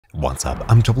What's up,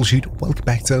 I'm Troubleshoot. Welcome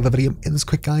back to another video. In this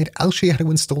quick guide, I'll show you how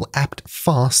to install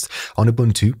Apt-Fast on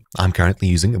Ubuntu. I'm currently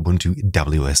using Ubuntu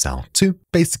WSL2.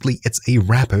 Basically, it's a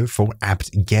wrapper for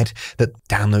apt-get that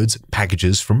downloads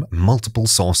packages from multiple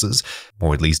sources,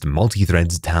 or at least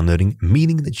multi-threads downloading,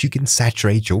 meaning that you can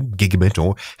saturate your gigabit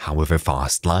or however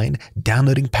fast line,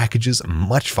 downloading packages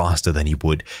much faster than you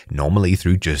would normally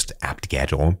through just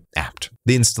apt-get or apt.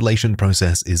 The installation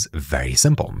process is very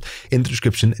simple. In the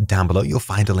description down below, you'll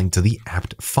find a link to the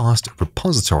Apt-Fast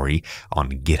repository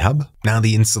on GitHub. Now,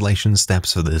 the installation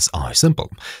steps for this are simple.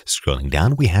 Scrolling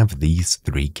down, we have these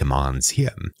three commands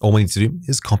here. All we need to do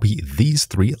is copy these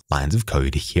three lines of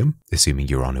code here, assuming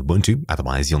you're on Ubuntu.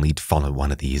 Otherwise, you'll need to follow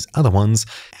one of these other ones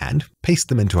and paste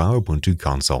them into our Ubuntu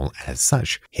console as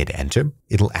such. Hit enter.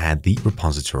 It'll add the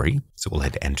repository, so we'll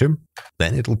hit enter.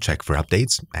 Then it'll check for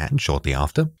updates, and shortly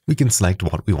after, we can select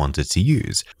what we want it to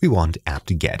use. We want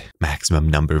apt-get. Maximum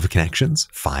number of connections,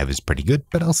 5 is pretty good,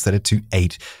 but I'll set it to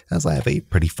 8 as I have a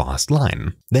pretty fast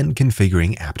line. Then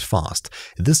configuring apt-fast.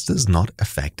 This does not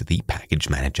affect the package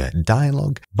manager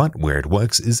dialog, but where it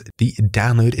works is the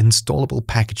download installable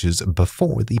packages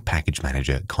before the package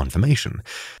manager confirmation.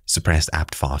 Suppress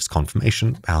apt-fast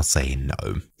confirmation, I'll say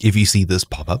no. If you see this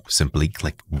pop up, simply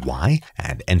click Y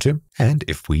and enter. And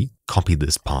if we copy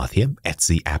this path here, etc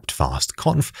apt-fast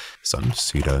conf, some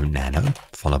sudo nano,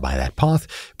 followed by that path,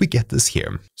 we get this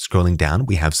here. Scrolling down,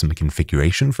 we have some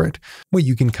configuration for it, where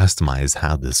you can customize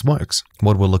how this works.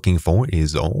 What we're looking for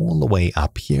is all the way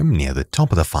up here near the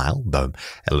top of the file, though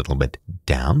a little bit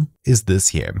down, is this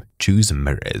here, choose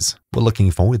mirrors. We're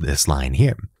looking for this line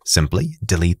here. Simply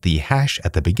delete the hash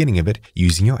at the beginning of it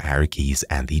using your arrow keys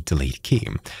and the delete key.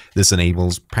 This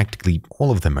enables practically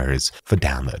all of the mirrors for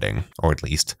downloading, or at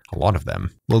least a lot of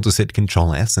them. We'll just hit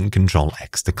Ctrl S and Ctrl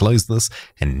X to close this,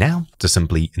 and now to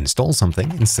simply install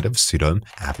something, instead of sudo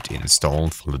apt install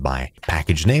followed by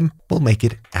package name, we'll make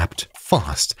it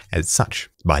apt-fast as such.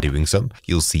 By doing so,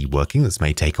 you'll see working. This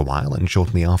may take a while, and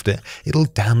shortly after, it'll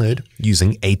download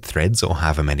using 8 threads or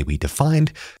however many we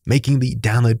defined, making the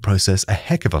download process a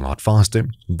heck of a lot faster,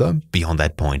 though beyond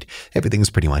that point,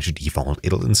 everything's pretty much default.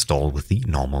 It'll install with the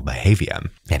normal behavior.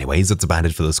 Anyways, that's about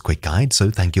it for this quick guide, so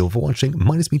thank you all for watching.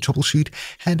 Mine is me, Troubleshoot,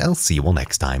 and I'll see you all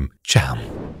next time. Ciao.